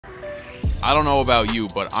I don't know about you,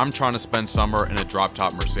 but I'm trying to spend summer in a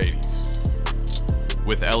drop-top Mercedes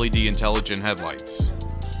with LED intelligent headlights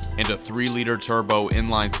and a 3-liter turbo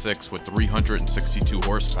inline 6 with 362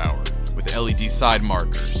 horsepower with LED side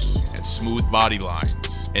markers and smooth body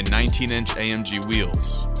lines and 19-inch AMG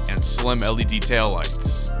wheels and slim LED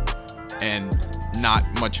taillights and not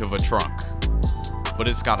much of a trunk. But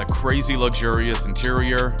it's got a crazy luxurious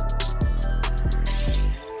interior,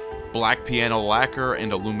 black piano lacquer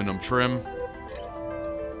and aluminum trim,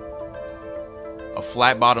 a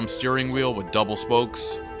flat bottom steering wheel with double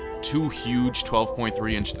spokes, 2 huge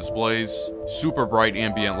 12.3-inch displays, super bright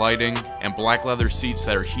ambient lighting, and black leather seats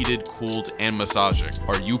that are heated, cooled, and massaging.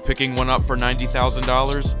 Are you picking one up for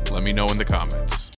 $90,000? Let me know in the comments.